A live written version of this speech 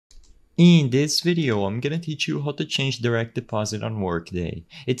In this video, I'm gonna teach you how to change direct deposit on Workday.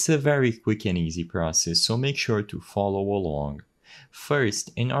 It's a very quick and easy process, so make sure to follow along.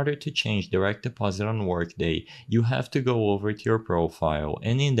 First, in order to change direct deposit on Workday, you have to go over to your profile,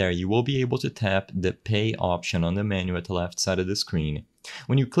 and in there you will be able to tap the Pay option on the menu at the left side of the screen.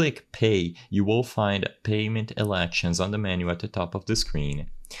 When you click Pay, you will find Payment Elections on the menu at the top of the screen.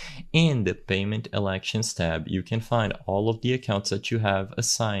 In the Payment Elections tab, you can find all of the accounts that you have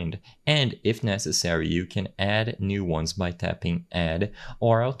assigned, and if necessary, you can add new ones by tapping Add,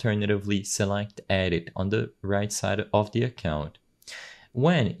 or alternatively select Edit on the right side of the account.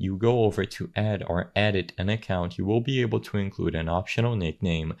 When you go over to add or edit an account, you will be able to include an optional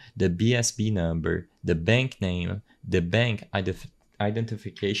nickname, the BSB number, the bank name, the bank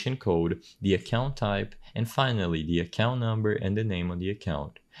identification code, the account type, and finally the account number and the name on the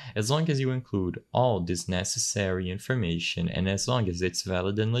account. As long as you include all this necessary information and as long as it's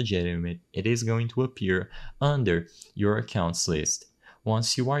valid and legitimate, it is going to appear under your accounts list.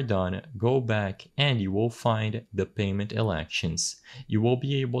 Once you are done, go back and you will find the payment elections. You will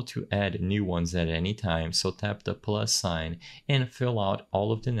be able to add new ones at any time, so tap the plus sign and fill out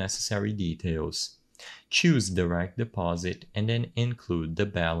all of the necessary details. Choose direct deposit and then include the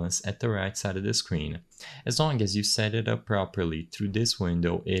balance at the right side of the screen. As long as you set it up properly through this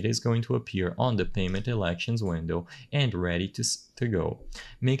window, it is going to appear on the payment elections window and ready to go.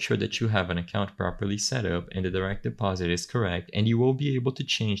 Make sure that you have an account properly set up and the direct deposit is correct, and you will be able to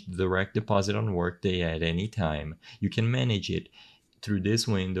change the direct deposit on Workday at any time. You can manage it through this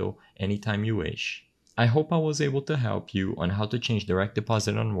window anytime you wish. I hope I was able to help you on how to change direct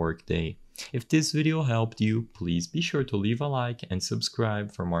deposit on Workday. If this video helped you, please be sure to leave a like and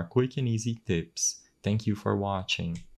subscribe for more quick and easy tips. Thank you for watching.